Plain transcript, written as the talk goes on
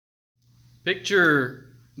Picture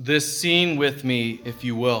this scene with me, if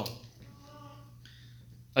you will.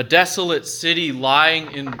 A desolate city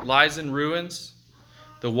lies in ruins.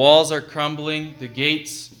 The walls are crumbling. The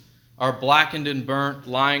gates are blackened and burnt,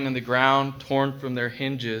 lying on the ground, torn from their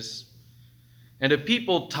hinges. And a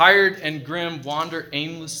people, tired and grim, wander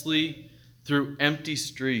aimlessly through empty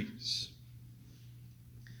streets.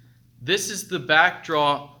 This is the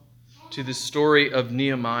backdrop to the story of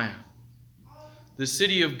Nehemiah. The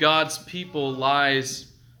city of God's people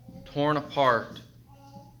lies torn apart.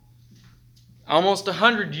 Almost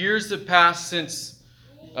 100 years have passed since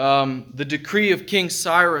the decree of King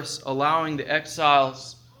Cyrus allowing the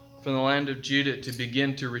exiles from the land of Judah to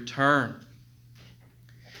begin to return.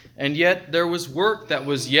 And yet there was work that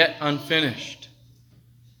was yet unfinished,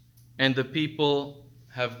 and the people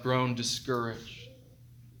have grown discouraged.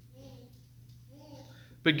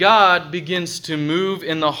 But God begins to move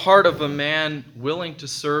in the heart of a man willing to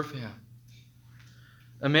serve him.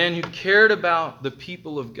 A man who cared about the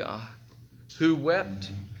people of God, who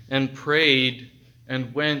wept and prayed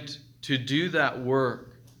and went to do that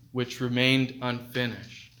work which remained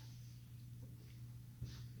unfinished.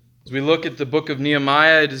 As we look at the book of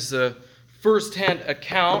Nehemiah, it is a first-hand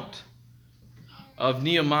account of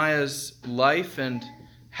Nehemiah's life and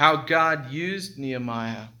how God used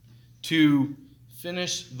Nehemiah to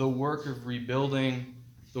finish the work of rebuilding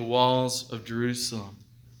the walls of Jerusalem.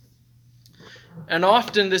 And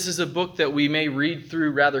often this is a book that we may read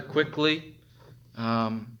through rather quickly.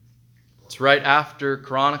 It's right after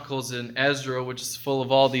Chronicles and Ezra, which is full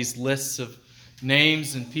of all these lists of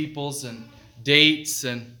names and peoples and dates.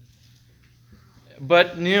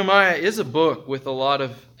 But Nehemiah is a book with a lot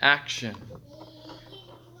of action.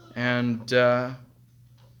 And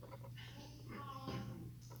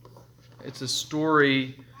it's a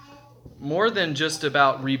story more than just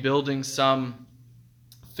about rebuilding some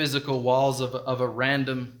physical walls of a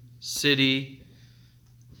random city.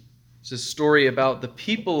 It's a story about the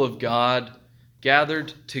people of God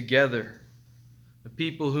gathered together, the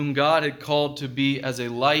people whom God had called to be as a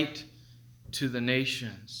light to the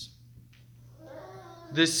nations.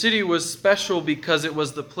 This city was special because it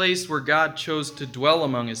was the place where God chose to dwell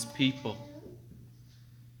among his people.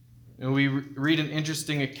 And we read an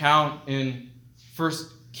interesting account in 1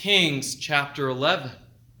 Kings chapter 11.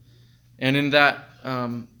 And in that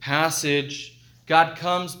passage, God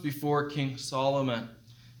comes before King Solomon,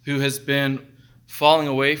 who has been falling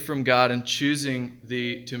away from God and choosing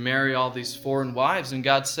to marry all these foreign wives. And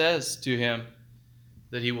God says to him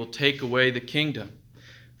that he will take away the kingdom.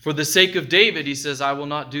 For the sake of David, he says, I will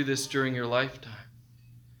not do this during your lifetime.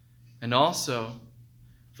 And also,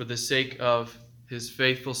 for the sake of his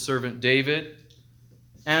faithful servant David,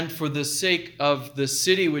 and for the sake of the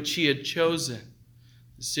city which he had chosen,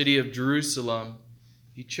 the city of Jerusalem,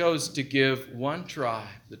 he chose to give one tribe,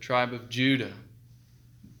 the tribe of Judah,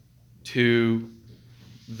 to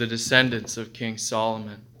the descendants of King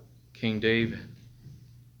Solomon, King David.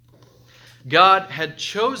 God had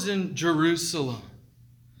chosen Jerusalem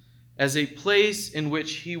as a place in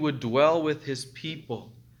which he would dwell with his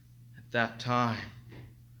people at that time.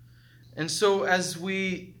 And so as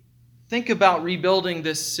we think about rebuilding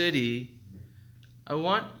this city, I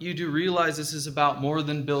want you to realize this is about more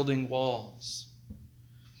than building walls.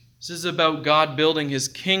 This is about God building his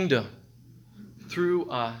kingdom through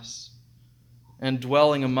us and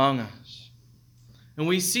dwelling among us. And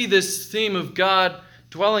we see this theme of God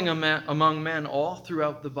dwelling among men all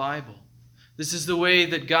throughout the Bible. This is the way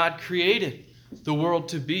that God created the world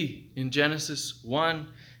to be in Genesis 1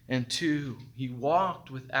 and 2. He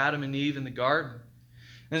walked with Adam and Eve in the garden.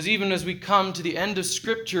 And even as we come to the end of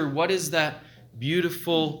Scripture, what is that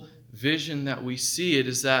beautiful vision that we see? It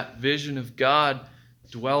is that vision of God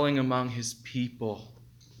dwelling among his people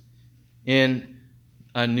in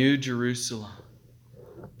a new Jerusalem.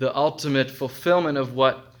 The ultimate fulfillment of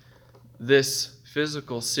what this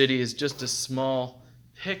physical city is, just a small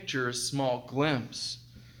picture, a small glimpse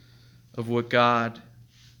of what God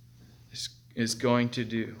is going to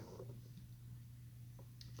do.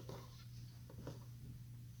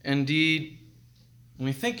 Indeed, when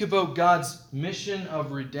we think about God's mission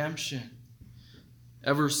of redemption,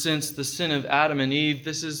 ever since the sin of Adam and Eve,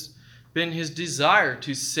 this has been his desire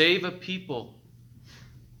to save a people,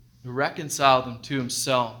 to reconcile them to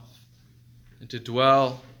himself, and to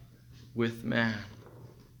dwell with man.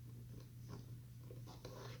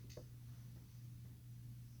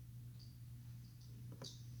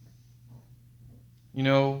 You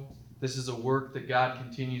know, this is a work that God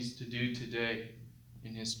continues to do today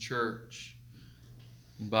in his church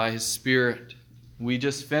and by his Spirit. We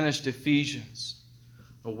just finished Ephesians.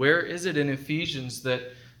 Where is it in Ephesians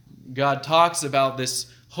that God talks about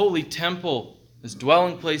this holy temple, this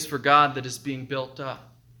dwelling place for God that is being built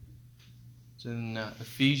up. It's in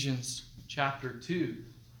Ephesians chapter 2,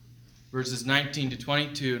 verses 19 to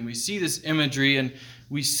 22. And we see this imagery, and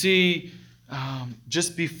we see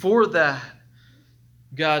just before that,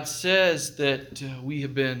 God says that we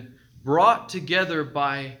have been brought together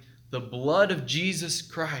by the blood of Jesus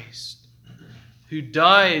Christ, who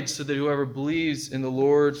died so that whoever believes in the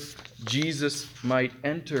Lord Jesus might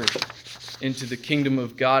enter into the kingdom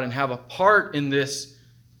of God and have a part in this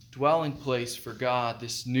dwelling place for God,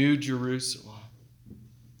 this new Jerusalem.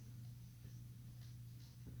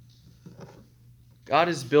 God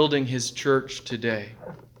is building His church today.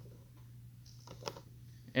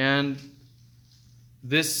 And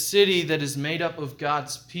this city that is made up of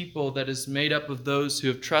God's people, that is made up of those who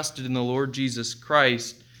have trusted in the Lord Jesus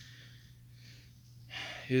Christ,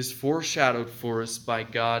 is foreshadowed for us by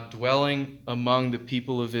God dwelling among the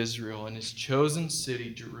people of Israel in His chosen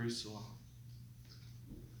city, Jerusalem.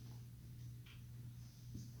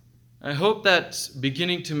 I hope that's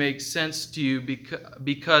beginning to make sense to you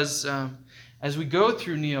because as we go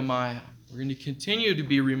through Nehemiah, we're going to continue to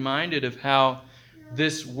be reminded of how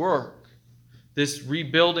this work, this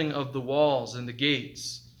rebuilding of the walls and the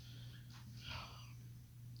gates,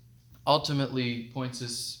 ultimately points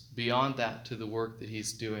us beyond that to the work that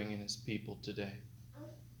He's doing in His people today.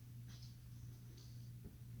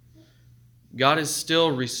 God is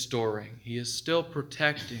still restoring. He is still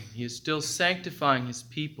protecting. He is still sanctifying His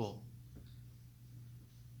people.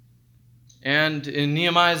 And in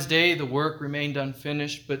Nehemiah's day, the work remained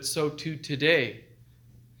unfinished, but so too today,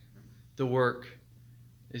 the work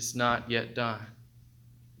is not yet done.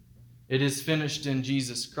 It is finished in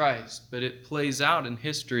Jesus Christ, but it plays out in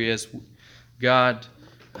history as God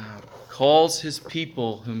calls His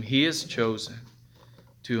people, whom He has chosen,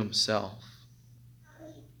 to Himself.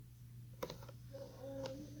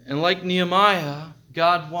 And like Nehemiah,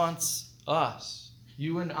 God wants us,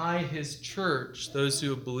 you and I, His church, those who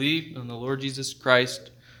have believed in the Lord Jesus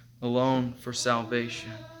Christ alone for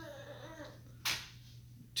salvation,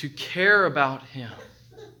 to care about Him.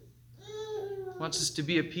 He wants us to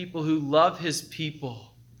be a people who love His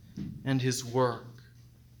people and His work.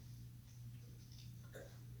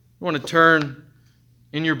 I want to turn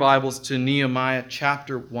in your Bibles to Nehemiah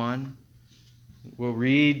chapter 1. We'll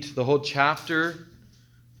read the whole chapter,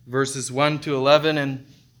 verses 1 to 11, and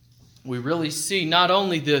we really see not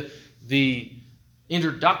only the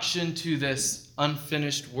introduction to this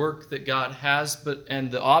unfinished work that God has,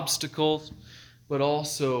 and the obstacles, but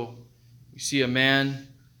also we see a man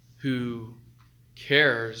who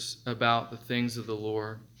cares about the things of the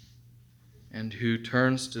Lord and who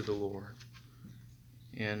turns to the Lord.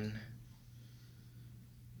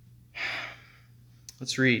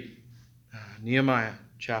 Let's read Nehemiah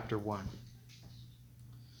chapter 1.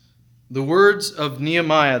 The words of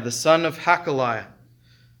Nehemiah, the son of Hakaliah.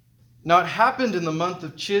 Now it happened in the month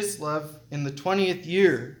of Chislev in the 20th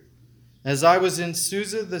year, as I was in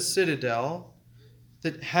Susa the citadel,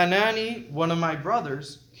 that Hanani, one of my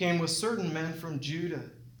brothers, came with certain men from Judah.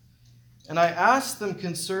 And I asked them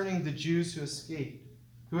concerning the Jews who escaped,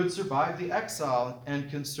 who had survived the exile, and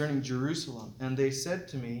concerning Jerusalem. And they said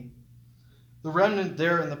to me, the remnant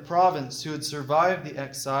there in the province who had survived the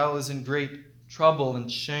exile is in great trouble and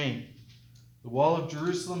shame. The wall of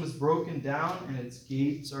Jerusalem is broken down, and its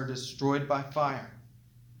gates are destroyed by fire.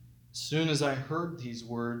 As soon as I heard these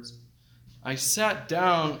words, I sat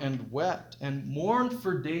down and wept and mourned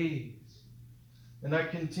for days. And I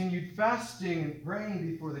continued fasting and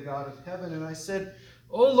praying before the God of heaven. And I said,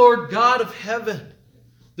 O Lord God of heaven,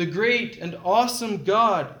 the great and awesome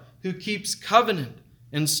God who keeps covenant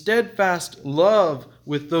and steadfast love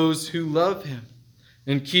with those who love Him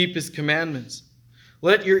and keep His commandments,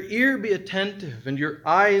 let your ear be attentive and your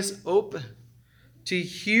eyes open to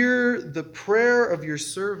hear the prayer of your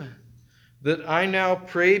servant, that I now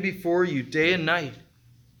pray before you day and night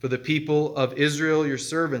for the people of Israel, your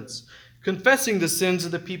servants, confessing the sins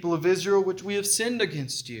of the people of Israel which we have sinned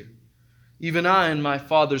against you. Even I and my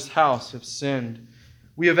father's house have sinned.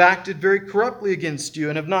 We have acted very corruptly against you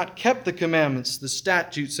and have not kept the commandments, the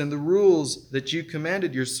statutes, and the rules that you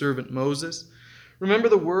commanded your servant Moses. Remember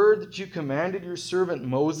the word that you commanded your servant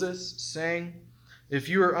Moses, saying, if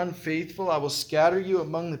you are unfaithful, I will scatter you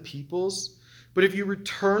among the peoples. But if you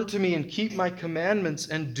return to me and keep my commandments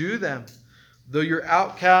and do them, though your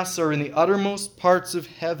outcasts are in the uttermost parts of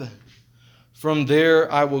heaven, from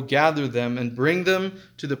there I will gather them and bring them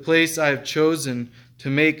to the place I have chosen to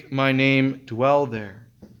make my name dwell there.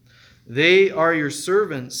 They are your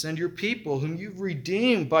servants and your people, whom you've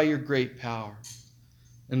redeemed by your great power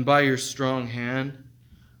and by your strong hand.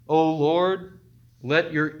 O Lord,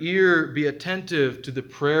 let your ear be attentive to the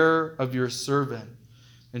prayer of your servant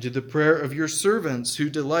and to the prayer of your servants who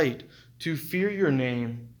delight to fear your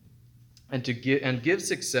name and give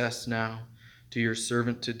success now to your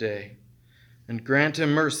servant today, and grant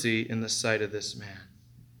him mercy in the sight of this man.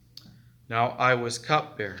 Now I was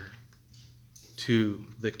cupbearer to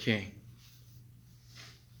the king.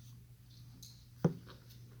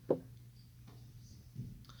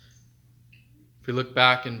 If we look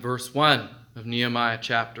back in verse 1 of Nehemiah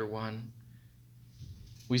chapter 1,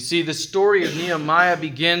 we see the story of Nehemiah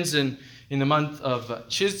begins in the month of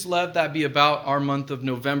Chislev. That'd be about our month of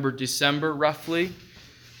November, December, roughly.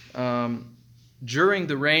 During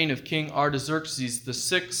the reign of King Artaxerxes, the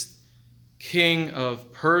sixth king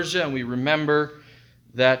of Persia. And we remember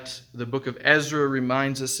that the book of Ezra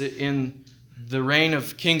reminds us in the reign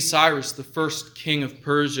of King Cyrus, the first king of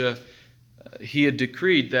Persia, he had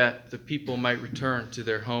decreed that the people might return to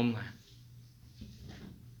their homeland.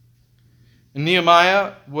 And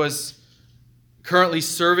Nehemiah was currently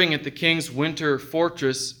serving at the king's winter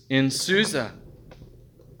fortress in Susa.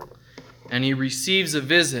 And he receives a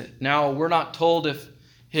visit. Now, we're not told if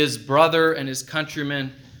his brother and his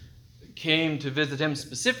countrymen came to visit him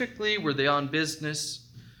specifically. Were they on business?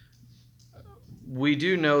 We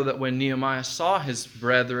do know that when Nehemiah saw his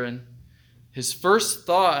brethren, his first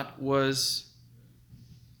thought was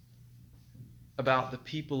about the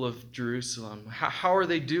people of Jerusalem. How are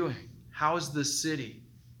they doing? How is the city?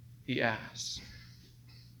 He asked.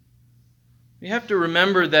 You have to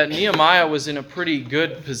remember that Nehemiah was in a pretty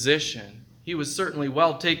good position. He was certainly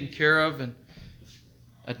well taken care of and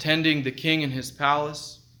attending the king in his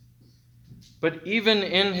palace. But even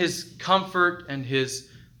in his comfort and his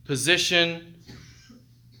position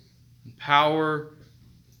and power,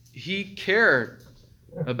 he cared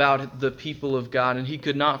about the people of God, and he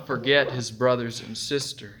could not forget his brothers and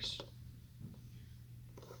sisters.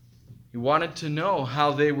 He wanted to know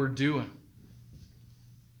how they were doing.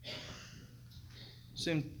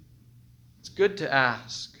 So it's good to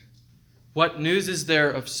ask, what news is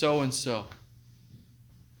there of so-and-so?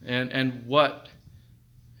 And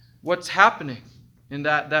what's happening in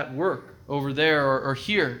that work over there or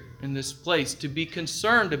here in this place? To be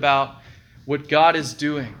concerned about what God is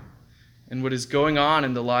doing and what is going on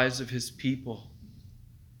in the lives of his people.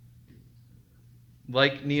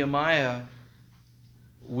 Like Nehemiah,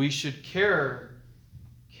 we should care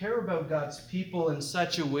about God's people in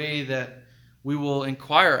such a way that we will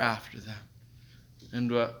inquire after them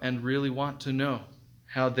and really want to know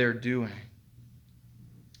how they're doing.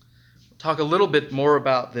 We'll talk a little bit more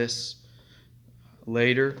about this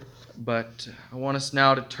later, but I want us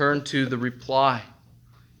now to turn to the reply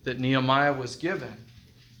that Nehemiah was given.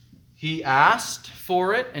 He asked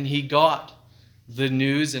for it and he got the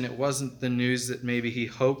news, and it wasn't the news that maybe he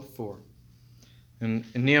hoped for. In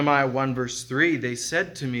Nehemiah 1 verse 3, they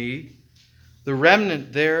said to me, the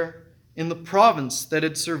remnant there in the province that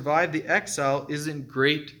had survived the exile is in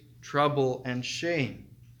great trouble and shame.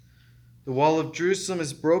 The wall of Jerusalem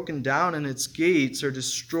is broken down and its gates are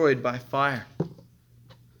destroyed by fire.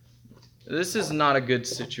 This is not a good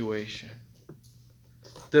situation.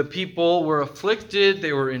 The people were afflicted,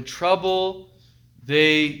 they were in trouble,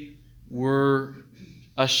 they were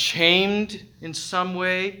ashamed in some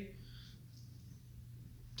way,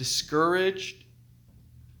 discouraged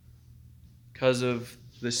because of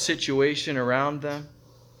the situation around them.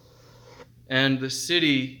 And the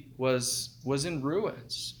city was in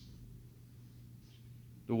ruins.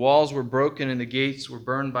 The walls were broken and the gates were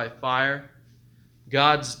burned by fire.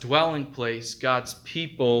 God's dwelling place, God's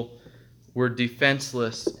people were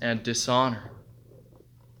defenseless and dishonored.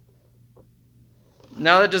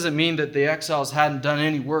 Now that doesn't mean that the exiles hadn't done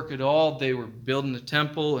any work at all. They were building the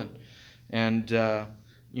temple and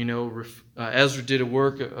Ezra did a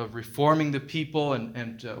work of reforming the people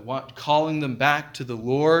and calling them back to the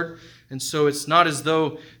Lord. And so it's not as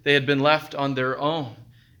though they had been left on their own.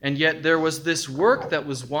 And yet there was this work that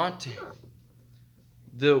was wanting.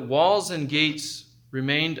 The walls and gates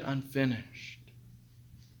remained unfinished.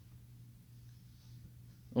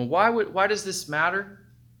 And why does this matter?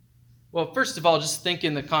 Well, first of all, just think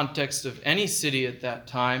in the context of any city at that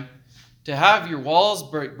time. To have your walls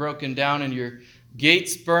broken down and your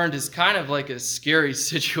gates burned is kind of like a scary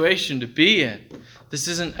situation to be in. This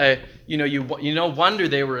isn't no wonder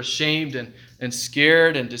they were ashamed and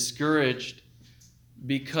scared and discouraged,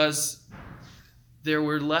 because they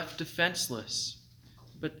were left defenseless.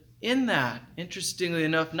 But in that, interestingly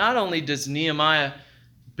enough, not only does Nehemiah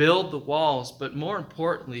build the walls, but more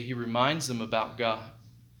importantly, he reminds them about God.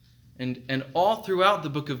 And all throughout the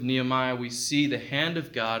book of Nehemiah, we see the hand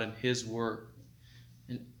of God and his work.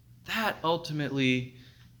 And that ultimately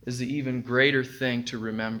is the even greater thing to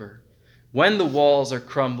remember. When the walls are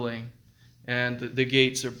crumbling and the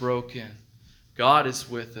gates are broken, God is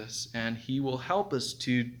with us, and He will help us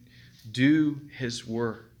to do His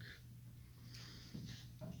work.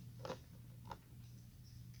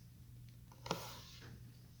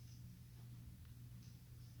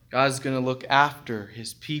 God's going to look after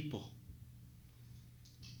His people.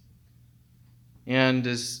 And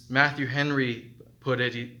as Matthew Henry put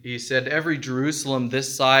it, he said, every Jerusalem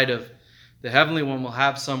this side of the heavenly one will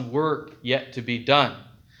have some work yet to be done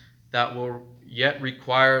that will yet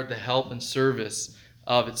require the help and service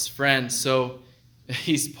of its friends. So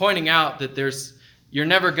he's pointing out that you're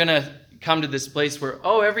never going to come to this place where,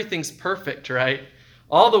 everything's perfect, right?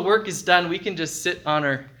 All the work is done. We can just sit on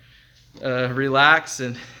our, relax.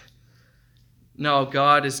 And no,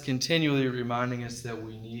 God is continually reminding us that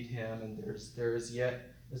we need Him. And there is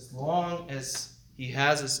yet, as long as He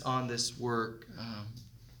has us on this work,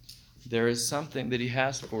 there is something that He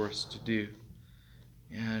has for us to do.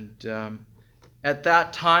 And at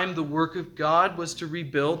that time, the work of God was to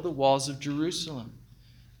rebuild the walls of Jerusalem.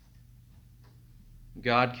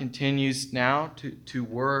 God continues now to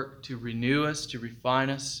work, to renew us, to refine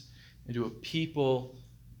us into a people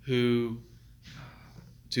who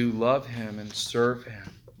to love Him and serve Him,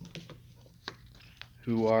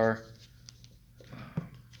 who are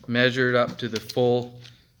measured up to the full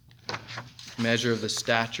measure of the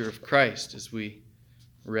stature of Christ, as we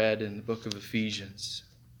read in the book of Ephesians.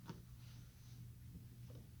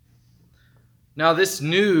 Now this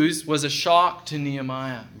news was a shock to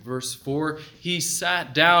Nehemiah. Verse 4, he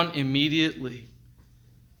sat down immediately.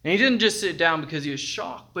 And he didn't just sit down because he was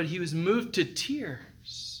shocked, but he was moved to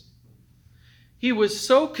tears. He was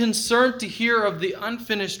so concerned to hear of the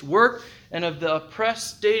unfinished work and of the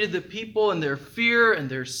oppressed state of the people and their fear and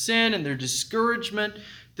their sin and their discouragement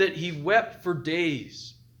that he wept for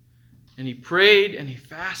days. And he prayed and he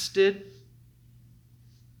fasted.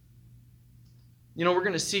 We're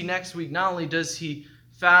going to see next week, not only does he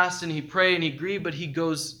fast and he pray and he grieve, but he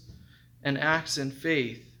goes and acts in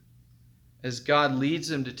faith as God leads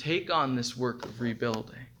him to take on this work of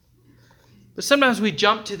rebuilding. But sometimes we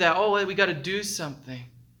jump to that, we got to do something.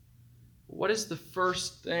 What is the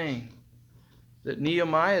first thing that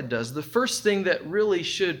Nehemiah does? The first thing that really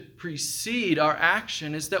should precede our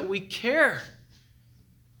action is that we care.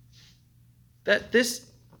 That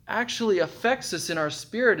this actually affects us in our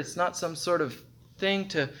spirit. It's not some sort of thing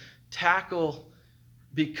to tackle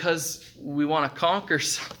because we want to conquer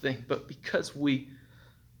something, but because we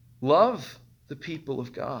love the people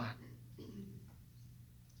of God.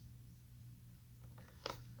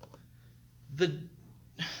 The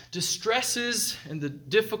distresses and the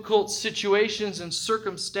difficult situations and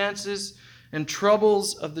circumstances and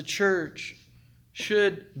troubles of the church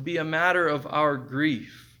should be a matter of our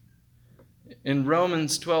grief. In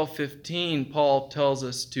Romans 12:15, Paul tells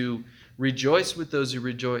us to rejoice with those who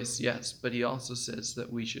rejoice, yes, but he also says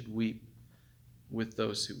that we should weep with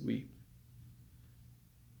those who weep.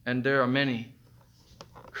 And there are many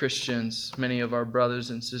Christians, many of our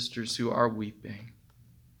brothers and sisters who are weeping.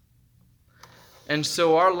 And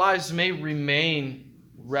so our lives may remain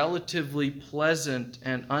relatively pleasant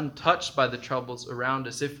and untouched by the troubles around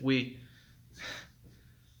us if we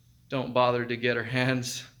don't bother to get our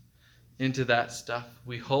hands into that stuff.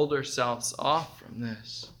 We hold ourselves off from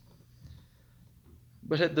this.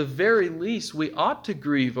 But at the very least, we ought to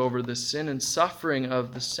grieve over the sin and suffering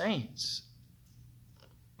of the saints.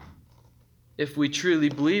 If we truly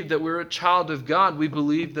believe that we're a child of God, we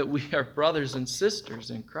believe that we are brothers and sisters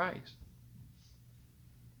in Christ.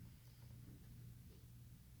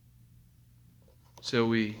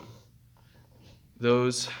 So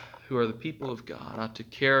those who are the people of God, ought to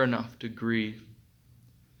care enough to grieve.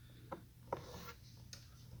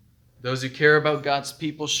 Those who care about God's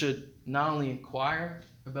people should not only inquire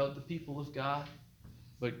about the people of God,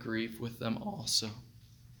 but grieve with them also.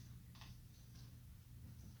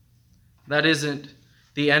 That isn't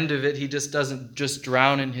the end of it. He just doesn't just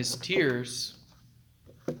drown in his tears.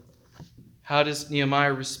 How does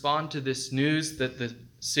Nehemiah respond to this news that the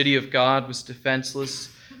city of God was defenseless?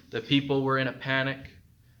 The people were in a panic.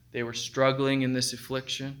 They were struggling in this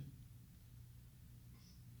affliction.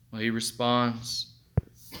 Well, he responds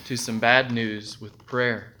to some bad news with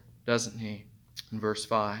prayer, doesn't he? In verse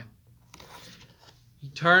 5. He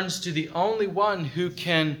turns to the only one who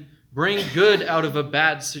can bring good out of a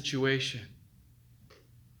bad situation.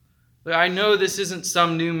 I know this isn't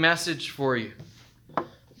some new message for you.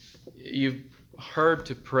 You've heard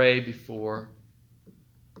to pray before.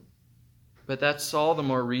 But that's all the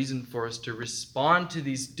more reason for us to respond to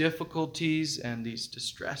these difficulties and these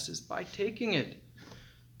distresses by taking it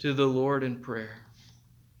to the Lord in prayer.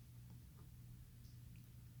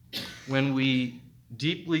 When we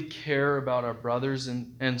deeply care about our brothers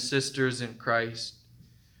and sisters in Christ,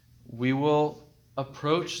 we will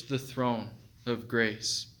approach the throne of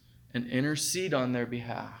grace and intercede on their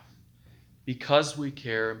behalf because we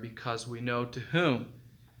care and because we know to whom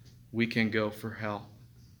we can go for help.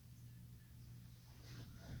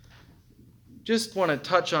 Just want to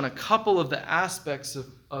touch on a couple of the aspects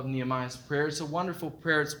of Nehemiah's prayer. It's a wonderful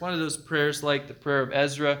prayer. It's one of those prayers like the prayer of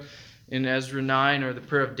Ezra in Ezra 9 or the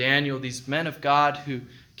prayer of Daniel, these men of God who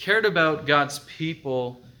cared about God's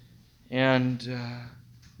people. And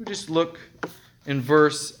we just look in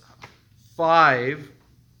verse 5.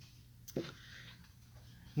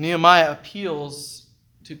 Nehemiah appeals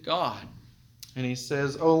to God. And he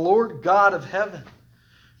says, O Lord God of heaven,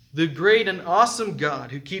 the great and awesome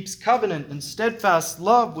God who keeps covenant and steadfast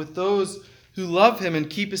love with those who love him and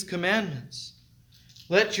keep his commandments.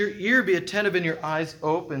 Let your ear be attentive and your eyes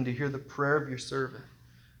open to hear the prayer of your servant,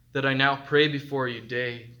 that I now pray before you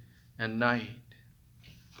day and night.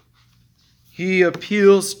 He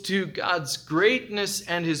appeals to God's greatness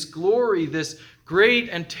and his glory, this great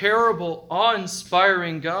and terrible,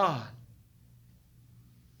 awe-inspiring God,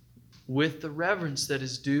 with the reverence that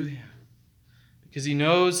is due him, because he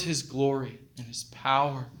knows his glory and his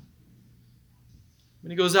power. When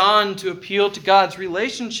he goes on to appeal to God's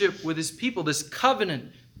relationship with his people, this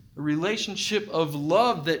covenant, a relationship of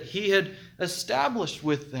love that he had established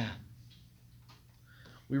with them.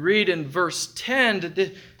 We read in verse 10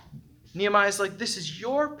 that Nehemiah is like, this is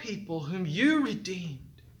your people whom you redeemed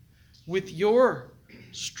with your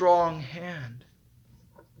strong hand.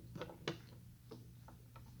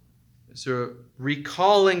 So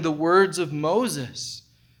recalling the words of Moses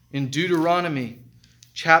in Deuteronomy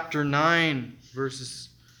chapter 9, verses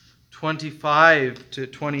 25 to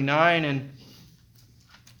 29. And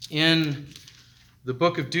in the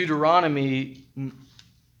book of Deuteronomy,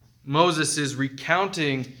 Moses is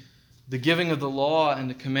recounting the giving of the law and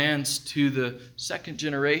the commands to the second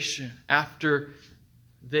generation after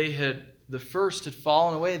the first had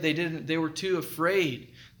fallen away. They were too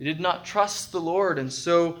afraid. They did not trust the Lord. And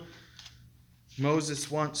so Moses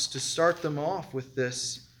wants to start them off with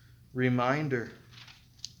this reminder.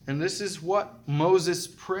 And this is what Moses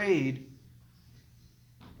prayed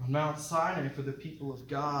on Mount Sinai for the people of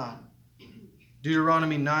God.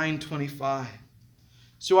 Deuteronomy 9:25.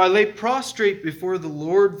 So I lay prostrate before the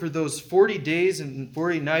Lord for those 40 days and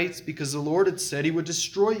 40 nights, because the Lord had said he would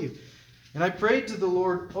destroy you. And I prayed to the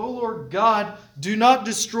Lord, O Lord God, do not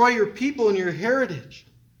destroy your people and your heritage,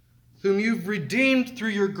 whom you've redeemed through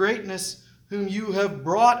your greatness, whom you have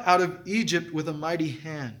brought out of Egypt with a mighty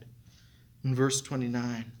hand. In verse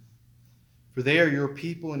 29, for they are your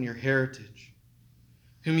people and your heritage,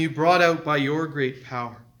 whom you brought out by your great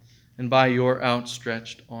power and by your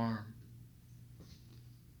outstretched arm.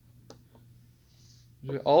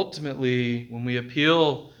 Ultimately, when we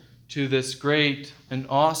appeal to this great and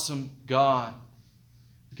awesome God,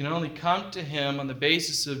 we can only come to him on the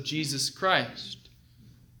basis of Jesus Christ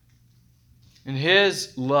and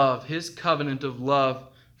his love, his covenant of love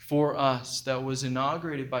for us that was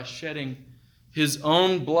inaugurated by shedding his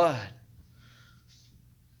own blood.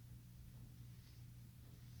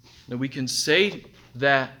 That we can say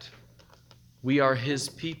that we are his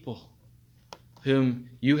people, whom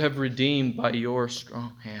you have redeemed by your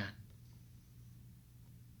strong hand.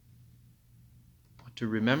 I want to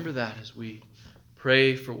remember that as we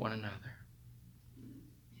pray for one another.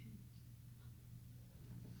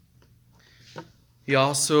 He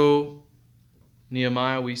also,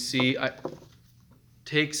 Nehemiah, we see,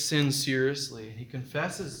 takes sin seriously. He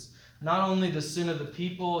confesses not only the sin of the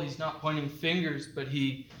people, he's not pointing fingers, but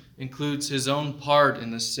he includes his own part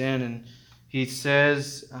in the sin. And he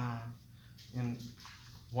says in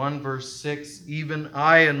 1 verse 6, even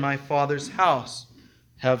I and my father's house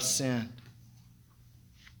have sinned.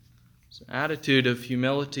 It's an attitude of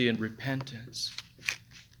humility and repentance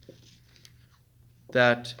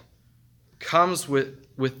that comes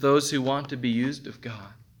with those who want to be used of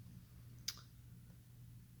God.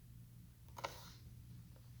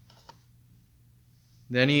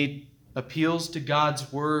 Then he appeals to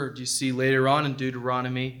God's word. You see later on in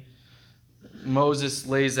Deuteronomy, Moses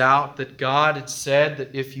lays out that God had said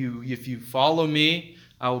that if you follow me,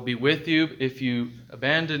 I will be with you. If you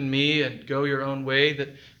abandon me and go your own way,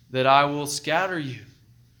 that I will scatter you.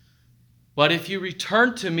 But if you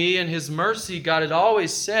return to me in his mercy, God had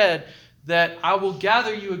always said that I will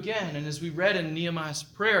gather you again. And as we read in Nehemiah's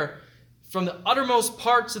prayer, from the uttermost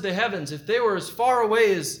parts of the heavens, if they were as far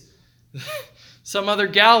away as some other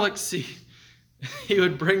galaxy, he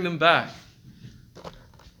would bring them back.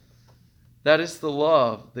 That is the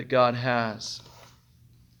love that God has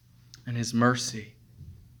and his mercy.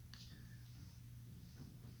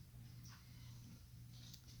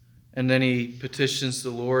 And then he petitions the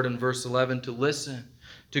Lord in verse 11 to listen,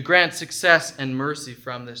 to grant success and mercy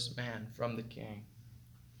from this man, from the king.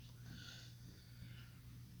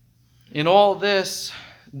 In all this,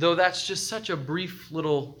 though that's just such a brief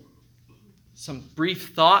some brief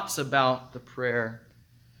thoughts about the prayer,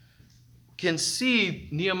 can see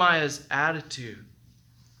Nehemiah's attitude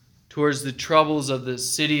towards the troubles of the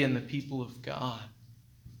city and the people of God.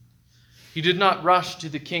 He did not rush to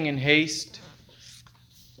the king in haste.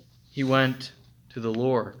 He went to the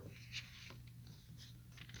Lord.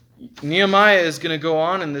 Nehemiah is going to go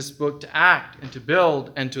on in this book to act and to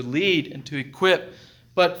build and to lead and to equip.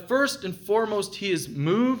 But first and foremost, he is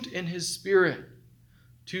moved in his spirit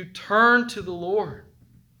to turn to the Lord.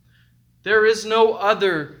 There is no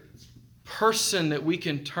other person that we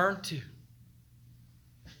can turn to.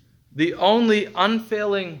 The only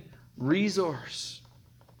unfailing resource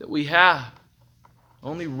that we have,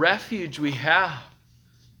 only refuge we have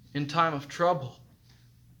in time of trouble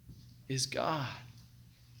is God.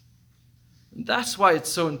 And that's why it's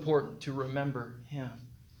so important to remember him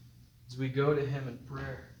as we go to him in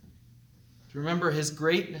prayer. To remember his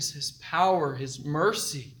greatness, his power, his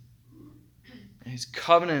mercy, and his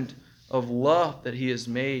covenant of love that he has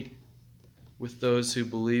made with those who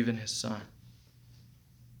believe in his Son.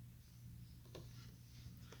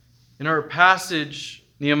 In our passage,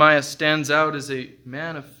 Nehemiah stands out as a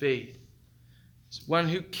man of faith. He's one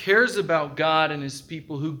who cares about God and his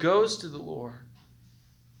people, who goes to the Lord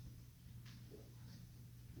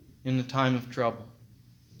in the time of trouble.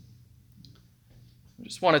 I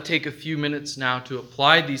just want to take a few minutes now to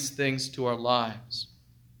apply these things to our lives.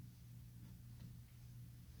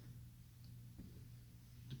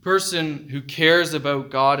 The person who cares about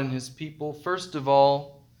God and his people, first of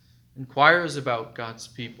all, inquires about God's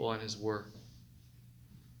people and his work.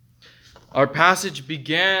 Our passage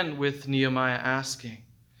began with Nehemiah asking,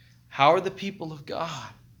 "How are the people of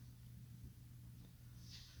God?"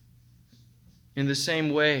 In the same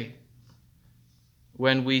way,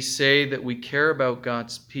 when we say that we care about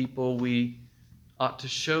God's people, we ought to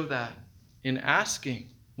show that in asking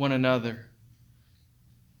one another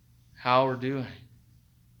how we're doing.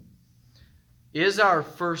 Is our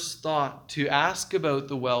first thought to ask about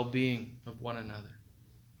the well-being of one another?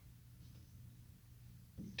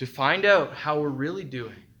 To find out how we're really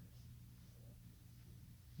doing?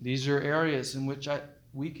 These are areas in which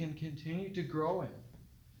we can continue to grow in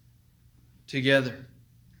together.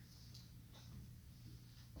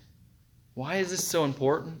 Why is this so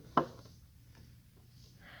important?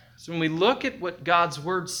 So when we look at what God's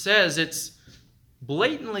Word says, it's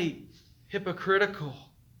blatantly hypocritical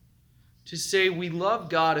to say we love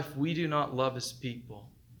God if we do not love his people.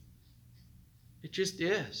 It just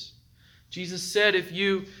is. Jesus said, "If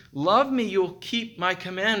you love me, you'll keep my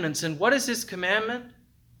commandments." And what is his commandment?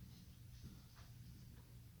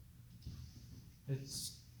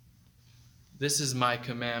 This is my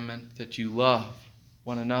commandment, that you love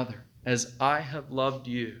one another as I have loved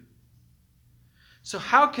you. So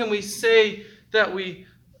how can we say that we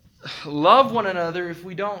love one another if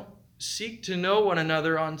we don't seek to know one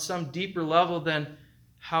another on some deeper level than,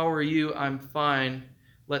 "How are you? I'm fine.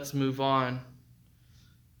 Let's move on."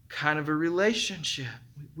 Kind of a relationship.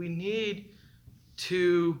 We need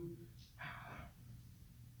to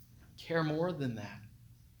care more than that.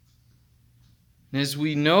 And as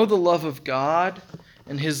we know the love of God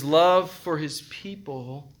and his love for his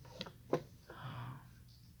people,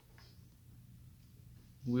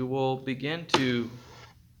 we will begin to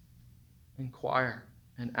inquire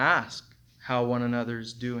and ask how one another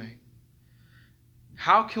is doing.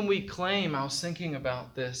 How can we claim, I was thinking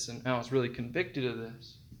about this and I was really convicted of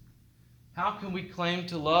this. How can we claim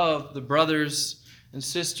to love the brothers and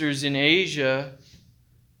sisters in Asia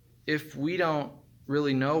if we don't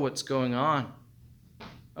really know what's going on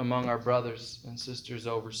among our brothers and sisters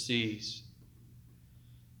overseas?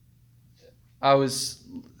 I was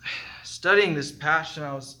studying this passage,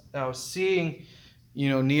 I was seeing,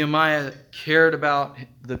 Nehemiah cared about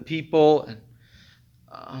the people,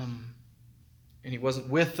 and he wasn't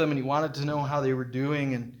with them, and he wanted to know how they were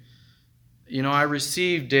doing. And I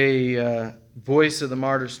received a Voice of the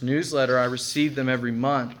Martyrs newsletter. I received them every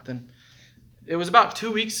month, and it was about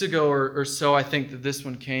 2 weeks ago or so, I think, that this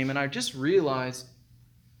one came, and I just realized,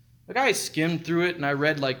 I skimmed through it, and I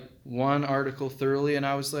read one article thoroughly, and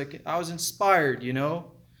I was inspired,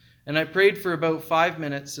 And I prayed for about 5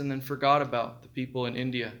 minutes and then forgot about the people in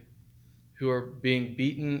India who are being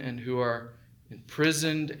beaten and who are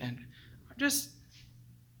imprisoned. And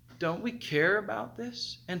don't we care about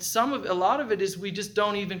this? And a lot of it is we just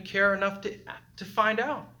don't even care enough to find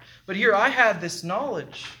out. But here I had this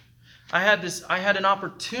knowledge. I had an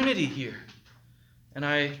opportunity here. And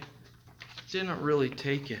I didn't really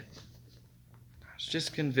take it. I was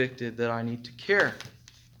just convicted that I need to care.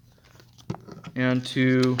 And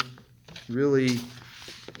to really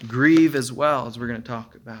grieve as well, as we're going to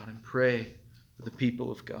talk about, and pray for the people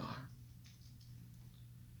of God.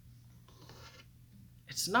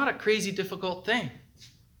 It's not a crazy difficult thing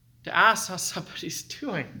to ask how somebody's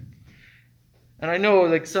doing. And I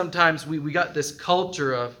know sometimes we got this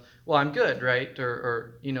culture of, well, I'm good, right?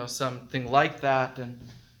 Or something like that.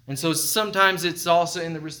 And so sometimes it's also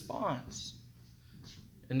in the response.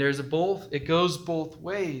 And it goes both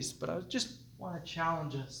ways. But I just want to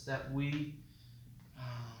challenge us that we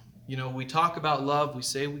talk about love, we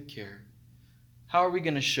say we care. How are we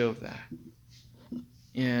going to show that?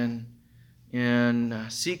 In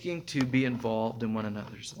seeking to be involved in one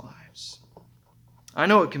another's lives. I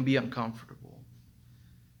know it can be uncomfortable,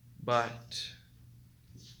 but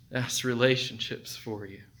that's relationships for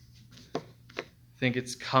you. Think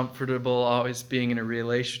it's comfortable always being in a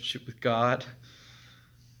relationship with God?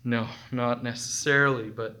 No, not necessarily,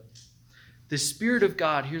 but the Spirit of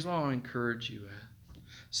God, here's what I want to encourage you at.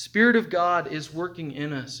 Spirit of God is working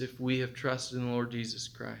in us if we have trusted in the Lord Jesus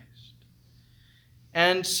Christ.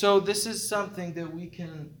 And so this is something that we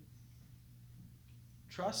can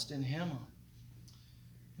trust in Him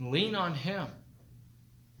on. Lean on Him.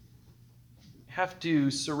 Have to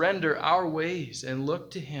surrender our ways and look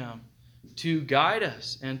to Him to guide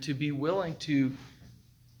us and to be willing to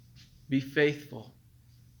be faithful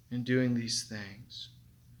in doing these things.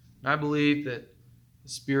 And I believe that the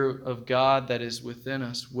Spirit of God that is within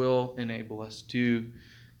us will enable us to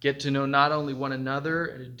get to know not only one another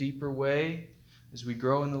in a deeper way as we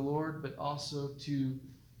grow in the Lord, but also to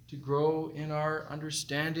grow in our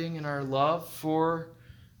understanding and our love for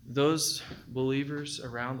those believers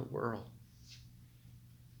around the world.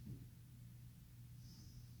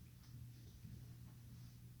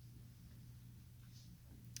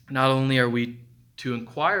 Not only are we to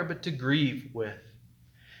inquire, but to grieve with.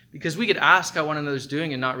 Because we could ask how one another's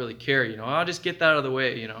doing and not really care, I'll just get that out of the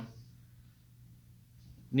way,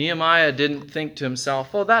 Nehemiah didn't think to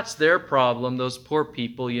himself, oh, that's their problem, those poor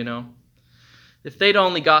people, If they'd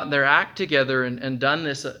only gotten their act together and done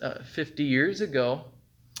this 50 years ago,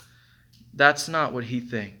 that's not what he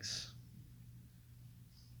thinks.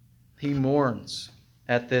 He mourns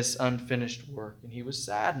at this unfinished work, and he was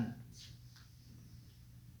saddened.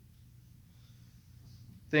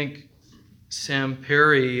 I think Sam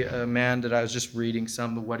Perry, a man that I was just reading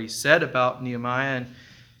some of what he said about Nehemiah, and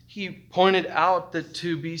he pointed out that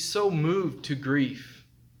to be so moved to grief,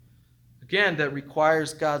 again, that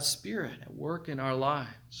requires God's Spirit at work in our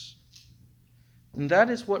lives. And that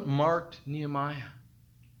is what marked Nehemiah.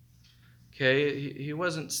 Okay, he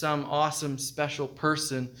wasn't some awesome special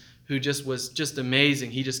person who was just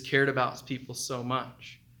amazing. He just cared about his people so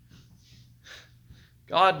much.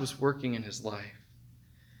 God was working in his life.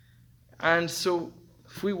 And so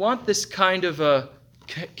if we want this kind of a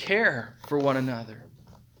care for one another,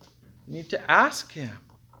 we need to ask Him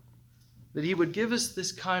that He would give us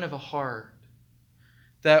this kind of a heart,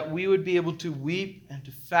 that we would be able to weep and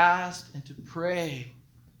to fast and to pray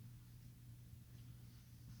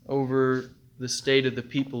over the state of the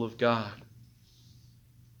people of God.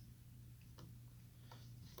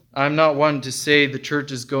 I'm not one to say the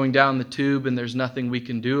church is going down the tube and there's nothing we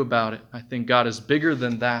can do about it. I think God is bigger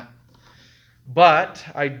than that. But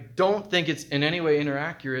I don't think it's in any way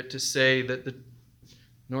inaccurate to say that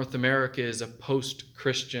North America is a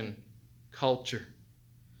post-Christian culture.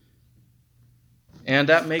 And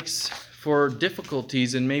that makes for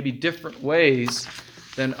difficulties in maybe different ways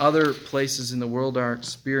than other places in the world are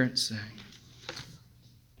experiencing.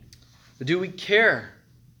 But do we care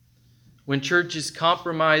when churches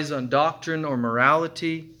compromise on doctrine or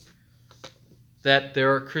morality, that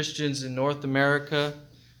there are Christians in North America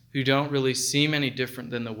who don't really seem any different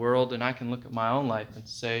than the world? And I can look at my own life and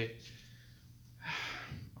say,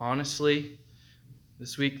 honestly,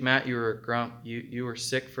 this week, Matt, you were a grump. You were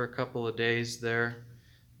sick for a couple of days there.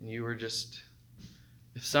 And you were just,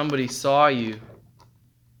 if somebody saw you,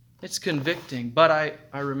 it's convicting. But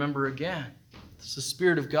I remember again, it's the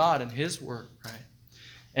Spirit of God and His work, right?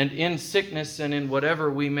 And in sickness and in whatever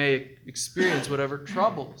we may experience, whatever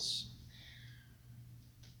troubles,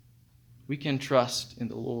 we can trust in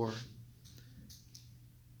the Lord.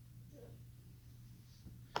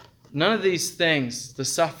 None of these things, the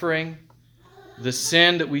suffering, the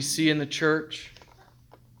sin that we see in the church,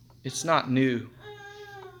 it's not new.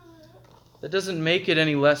 That doesn't make it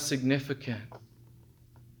any less significant.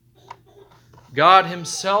 God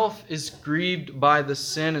himself is grieved by the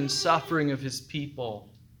sin and suffering of his people.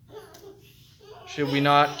 Should we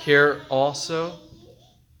not care also?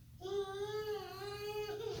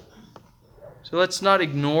 So let's not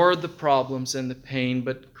ignore the problems and the pain,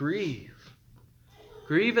 but grieve.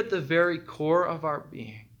 Grieve at the very core of our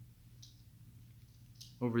being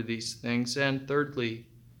over these things. And thirdly,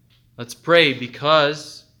 let's pray,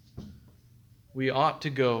 because we ought to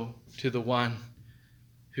go to the one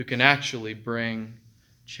who can actually bring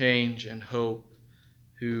change and hope,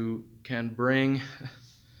 who can bring,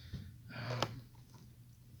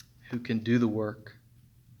 who can do the work.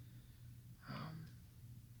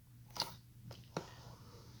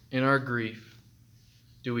 In our grief,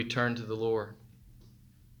 do we turn to the Lord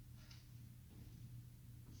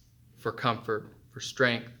for comfort, for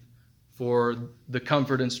strength, for the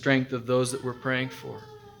comfort and strength of those that we're praying for?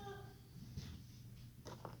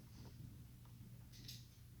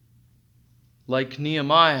 Like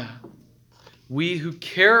Nehemiah, we who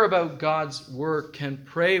care about God's work can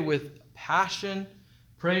pray with passion,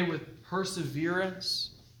 pray with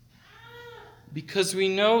perseverance, because we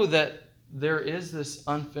know that there is this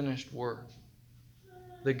unfinished work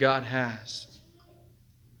that God has.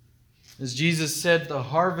 As Jesus said, the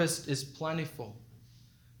harvest is plentiful,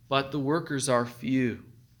 but the workers are few.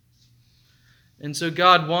 And so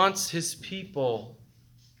God wants his people,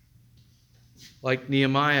 like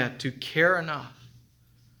Nehemiah, to care enough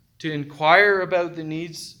to inquire about the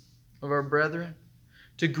needs of our brethren,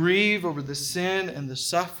 to grieve over the sin and the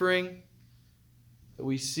suffering that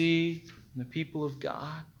we see in the people of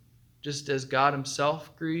God, just as God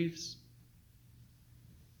himself grieves,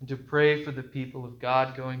 and to pray for the people of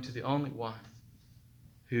God, going to the only one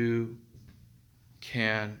who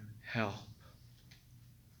can help.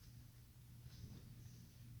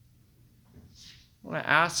 I want to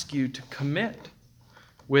ask you to commit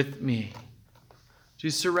with me to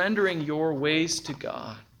surrendering your ways to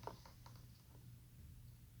God,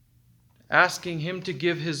 asking him to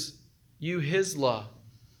give you his love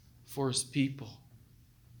for his people.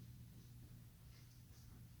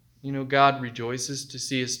 You know, God rejoices to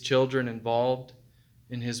see his children involved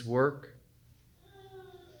in his work.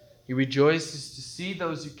 He rejoices to see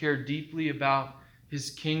those who care deeply about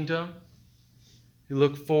his kingdom, who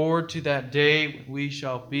look forward to that day when we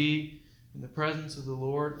shall be in the presence of the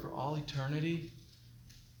Lord for all eternity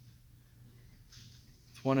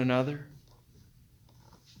with one another.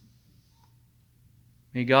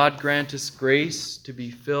 May God grant us grace to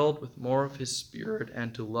be filled with more of his Spirit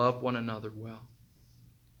and to love one another well.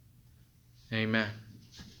 Amen.